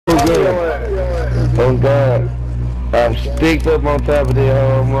Oh God. I'm sticked up on top of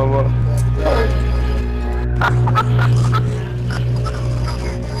that whole mama.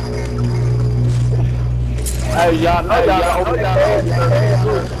 Hey, y'all know y'all can open that cash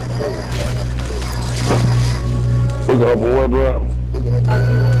too. What's up, boy, bro?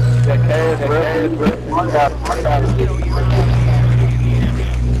 That cash, bro.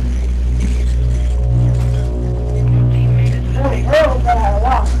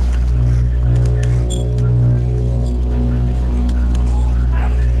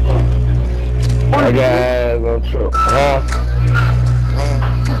 I got eyes on truck. Huh?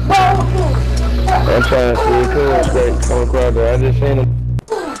 I'm trying to see a cool straight come across there. I just seen him.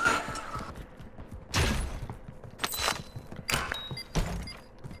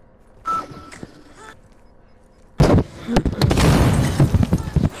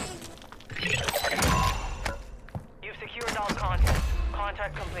 You've secured all contact.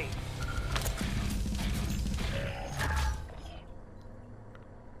 Contact complete.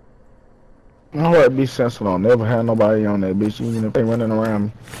 My heartbeat sensor don't never have nobody on that bitch, even if they running around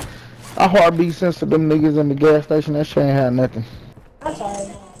me. My heartbeat sensor, them niggas in the gas station, that shit ain't had nothing.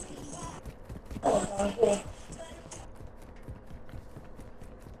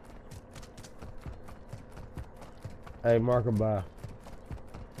 Hey, marker by.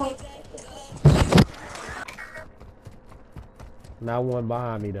 Not one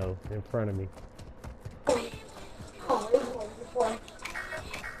behind me though, in front of me.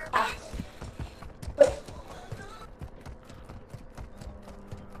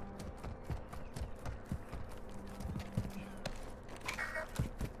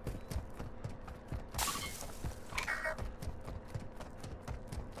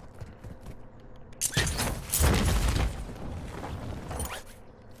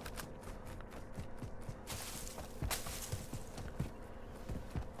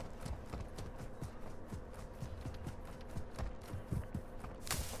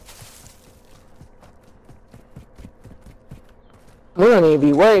 We don't even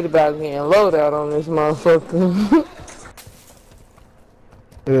be worried about getting loadout on this motherfucker.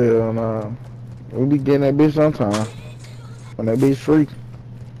 Hell nah. We be getting that bitch sometime. When that bitch free.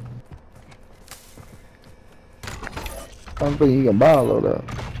 I don't think you can buy a loadout.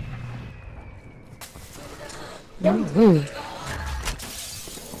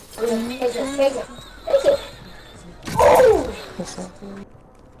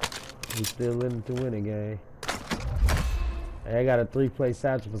 We still in the winning game. Hey, I got a 3-play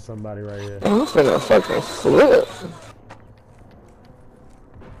satchel for somebody right here. I'm finna fucking flip.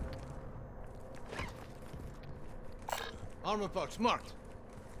 Armor box marked.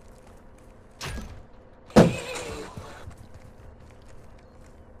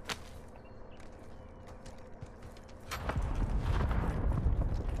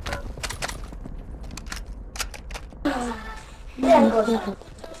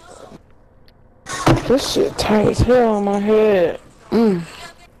 This shit tight as hell on my head. You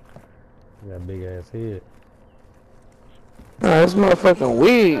got a big ass head. Nah, this motherfucking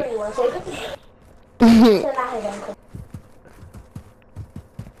weed.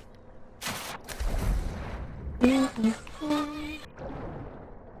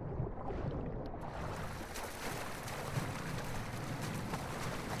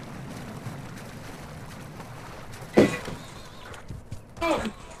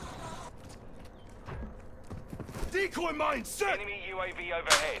 Decoy mine set. Enemy UAV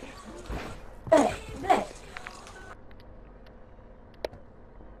overhead.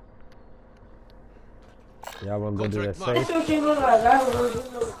 Y'all wanna go do that safe? Y'all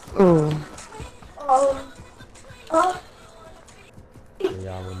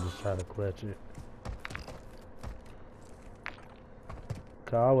wanna just try to clutch it?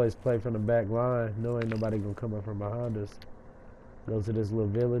 I always play from the back line. No, ain't nobody gonna come up from behind us. Go to this little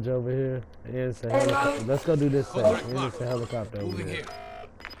village over here. And it's a helicopter. Let's go do this safe. And it's a helicopter over Moving there. here.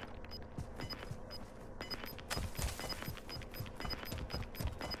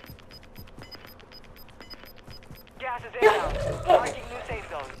 Gas is inbound. Marking new safe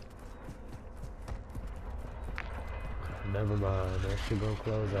zone. Never mind. That shit gonna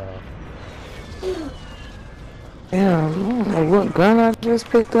close out. Damn, I don't know what gun I just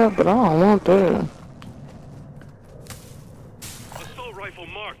picked up, but I don't want that. Assault rifle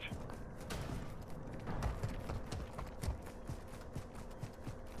marked.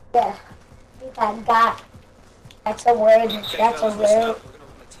 Yeah, that's a word. That's a word.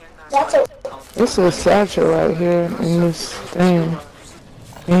 That's a. This is satchel right here in this thing.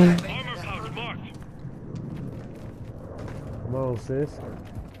 Armor pouch marked. Come on, sis.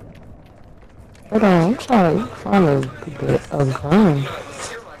 Hold on, I'm trying to find a gun.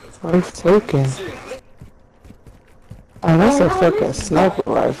 I'm taking. Oh, that's a fucking sniper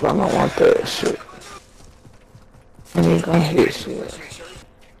rifle. I don't want that shit. I ain't gonna hit shit.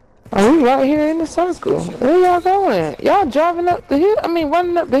 Oh, we right here in the circle. Where y'all going? Y'all driving up the hill? I mean,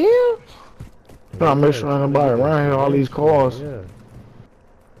 running up the hill? Not messing around nobody around here, all these cars. Yeah.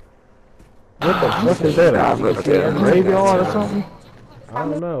 What the fuck is that? A graveyard or something? I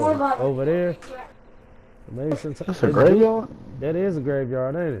don't know. Over there. Maybe since That's a graveyard? That is a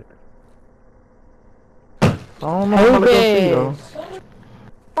graveyard, ain't it? I don't know how to go see though.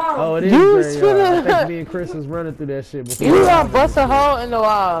 Oh, it is You a graveyard. I finna- think me and Chris was running through that shit before. You gotta bust a hole in the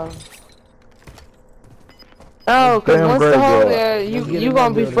wall. Oh, cause Damn once the hole graveyard. there, Let's get you in gonna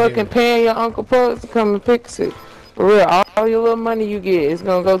that be building fucking again. paying your Uncle Pugs to come and fix it. For real, all your little money you get is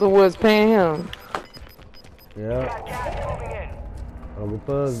gonna go towards paying him. Yeah. Got gas moving in. Uncle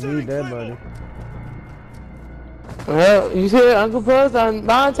Puz need that money. Well, you see Uncle Pugs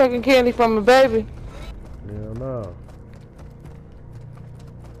I'm taking candy from a baby. Hell no.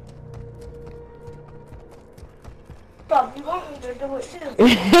 Bob, you want me to do it too?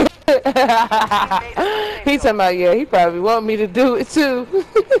 He talking about, yeah, he probably want me to do it too.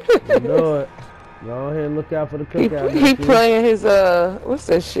 You know it. Go ahead and look out for the he cookout. he next week. playing his, what's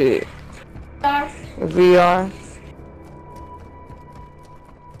that shit? VR.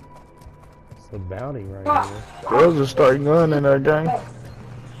 It's a bounty right here. Girls are starting gun in that game.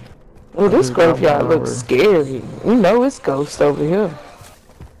 Oh, this graveyard looks scary. You know it's ghosts over here.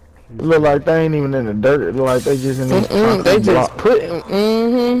 It look like they ain't even in the dirt. It look like they just in these They concrete just blocks. put,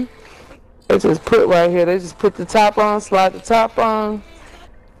 they just put right here. They just put the top on, slide the top on.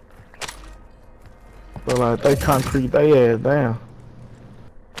 Look like they concrete they ass down.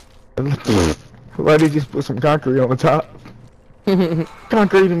 Why they just put some concrete on the top?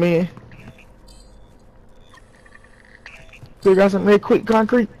 Concrete, man. They got some that quick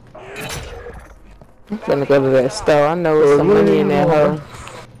concrete. I'm finna go to that store. I know there's some money in that hole.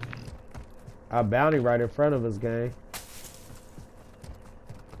 Our bounty right in front of us, gang.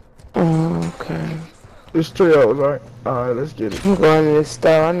 Oh, okay. It's 3 hours, right? Alright, let's get it. I'm going to this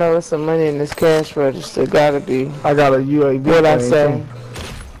store. I know there's some money in this cash register. Gotta be. I got a UAV. What I thing, say? too.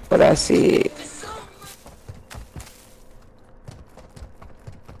 What I see.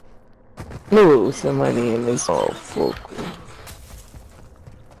 Knew it was some money in this whole fuck.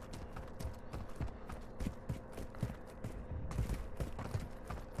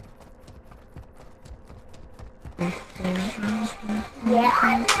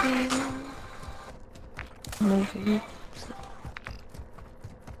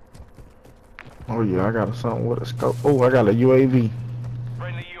 Oh yeah, I got something with a scope. Oh, I got a UAV.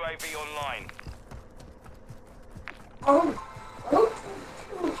 Friendly UAV online.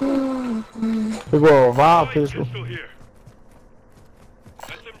 We go a revive pistol. Pistol here.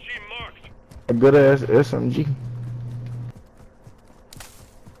 SMG marked. A good ass SMG.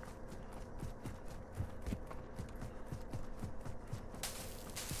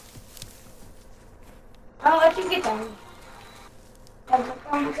 I'll let you get that.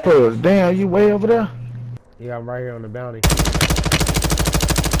 Cuz, damn, you way over there? Yeah, I'm right here on the bounty.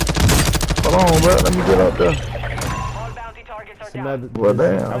 Hold on, bro. Let me get up there. All bounty targets are It's down. another, Well, I'm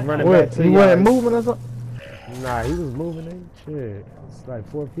damn. running What, back to he you. wasn't moving or something? Nah, he was moving, ain't shit. It's like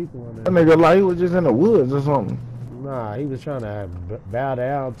 4 people on That there. nigga like he was just in the woods or something. Nah, he was trying to bow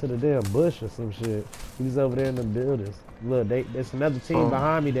down to the damn bush or some shit. He was over there in the buildings. Look, there's another team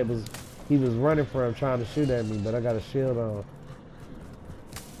behind me that he was running from trying to shoot at me, but I got a shield on.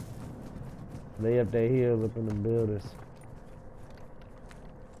 They up their heels up in the buildings.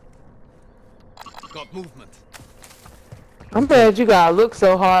 Got movement. I'm glad you gotta look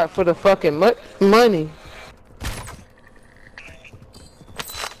so hard for the fucking money.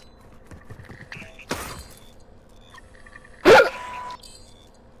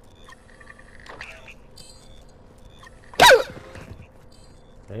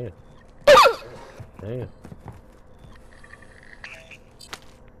 Damn. Damn.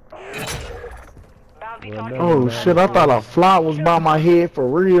 Bounty Well, target. no. Oh shit, I thought a fly was by my head for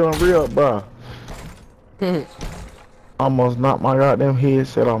real, bro. Almost knocked my goddamn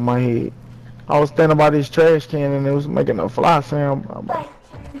headset off my head. I was standing by this trash can and it was making a fly sound.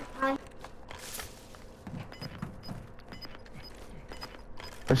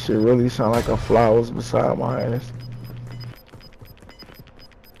 That shit really sound like a fly was beside my ass.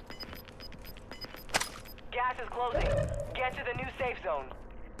 Gas is closing. Get to the new safe zone.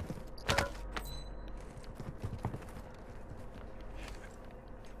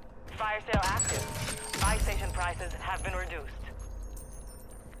 Fire sale active. Buy station prices have been reduced.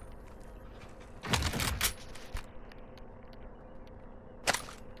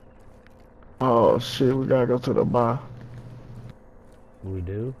 Oh shit, we gotta go to the bar. We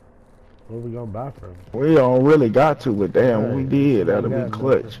do? Where we gonna buy from? We don't really got to, but damn, Right. we did. That'll We be got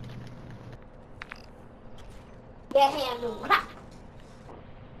clutch. Get handled.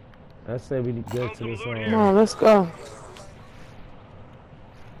 I say we go to this Come on, let's go.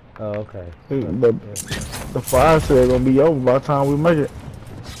 Oh, okay. The fire sale gonna be over by the time we make it.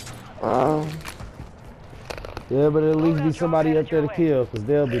 Yeah, but at least be somebody up there to kill, cause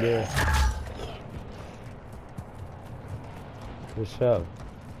they'll be there. For sure.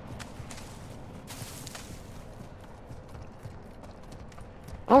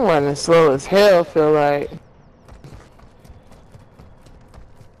 I'm running slow as hell, feel like.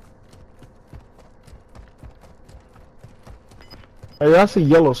 Hey, I see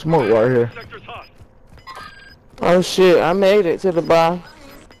yellow smoke right here. Sector's hot. Oh shit, I made it to the bar.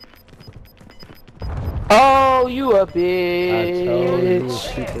 Oh, you a I told you,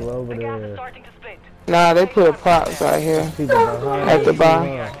 bitch. people over The gas is there. starting to split. Nah, they put props right here. People behind At the us, bar.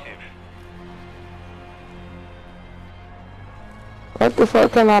 Active. What the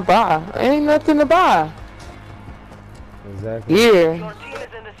fuck can I buy? Ain't nothing to buy. Exactly. Yeah. Your team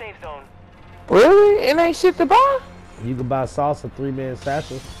is in the safe zone. Really? It ain't shit to buy? You can buy salsa 3-man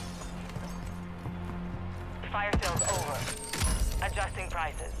satchels. Fire sales over. Adjusting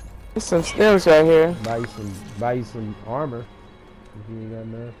prices. There's some stems right here. Buy you some armor. If you ain't got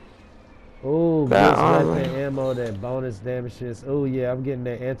none. Ooh, That good armor. weapon ammo, that bonus damage shit. Oh yeah, I'm getting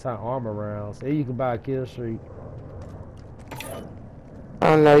that anti-armor rounds. And you can buy a kill streak.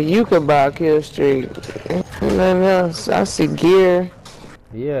 I don't know, you could buy a kill streak. Nothing else. I see gear.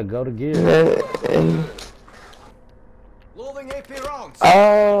 Yeah, go to gear. And Loading AP rounds.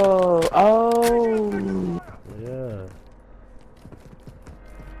 oh. Yeah.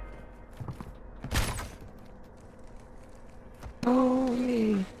 Oh,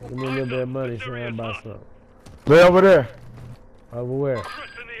 yeah. Give me a little bit of money so I can buy something. They over there. Over where? Rest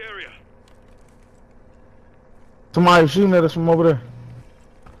in the area. Somebody shooting at us from over there.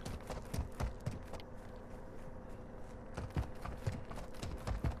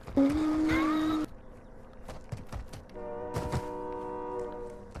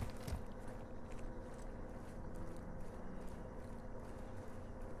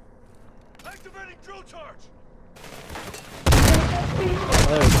 Activating drill charge.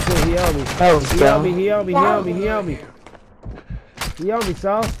 Oh shit, he on me. That was He on me, dumb. he on me, he on me, he on me. He on me,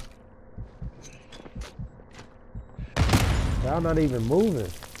 Saul. Y'all not even moving.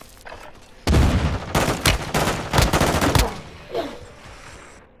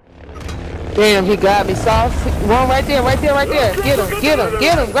 Damn, he got me, Sauce. One right there, right there, right there. Get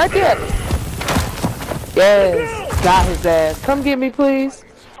him, right there. Yes, got his ass. Come get me, please.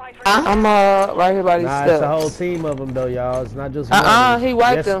 I'm right here by these Nah, it's a steps. whole team of them though, y'all. It's not just one. He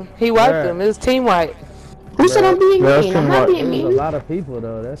wiped Yes, them. He wiped bruh. them. It was team wipe. Who said I'm being That's mean? I'm too not much. being There's a mean. lot of people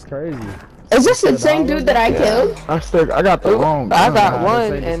though. That's crazy. Is this the same dude that I killed? I got the wrong I gun. got Nah, one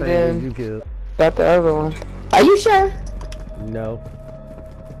this ain't the and same then dude you killed. got the other one. Are you sure? No.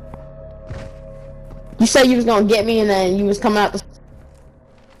 You said you was gonna get me and then you was coming out the...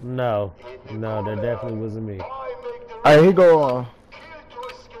 No. No, that definitely wasn't me. Hey, he go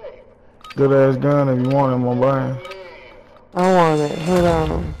good ass gun if you want him on Brian. I want it. Hold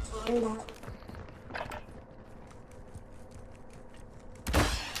on.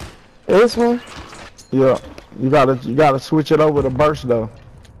 This one? Yeah. You gotta switch it over to burst though.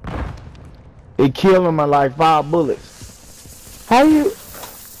 It kill him at like 5 bullets. How you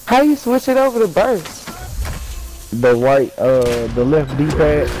switch it over to burst? The right the left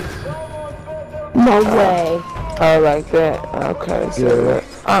D-pad. No way. Oh, like that. Okay, so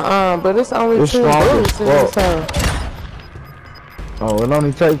Yeah. but it's only It's 2 strong as bullets in this fuck. thing. Oh, it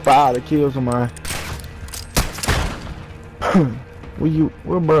only take 5 to kill somebody.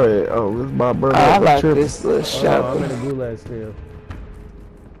 Where bro at? Oh, this is my brother. I like this little Oh, I'm in shop. a gulag still.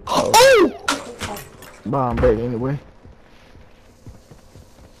 Bomb back anyway.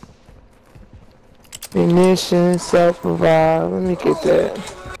 Munition, self-revive. Let me get that.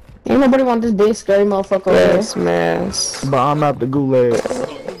 Ain't nobody want this big scary motherfucker over here. Gas mask. Bomb out the gulag.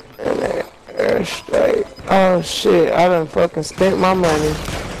 Air straight. Oh shit, I done fucking spent my money.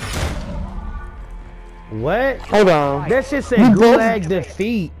 What? Hold on. That shit said You both- gulag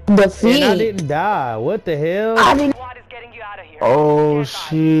defeat. The And I feed. didn't die. What the hell? I didn't... Squad is getting you out of here. Oh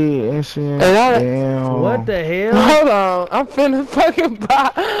shit, insurance. And I- Damn. What the hell? Hold on. I'm finna fucking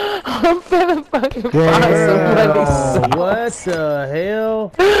buy. I'm finna fucking buy some Damn. money. sauce. What the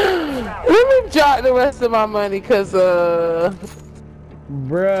hell? Let me drop the rest of my money, cause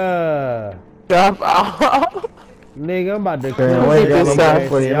Bruh. drop off. Nigga, I'm about to Damn, wait, clip got this no out money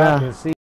for so you y'all now. can see.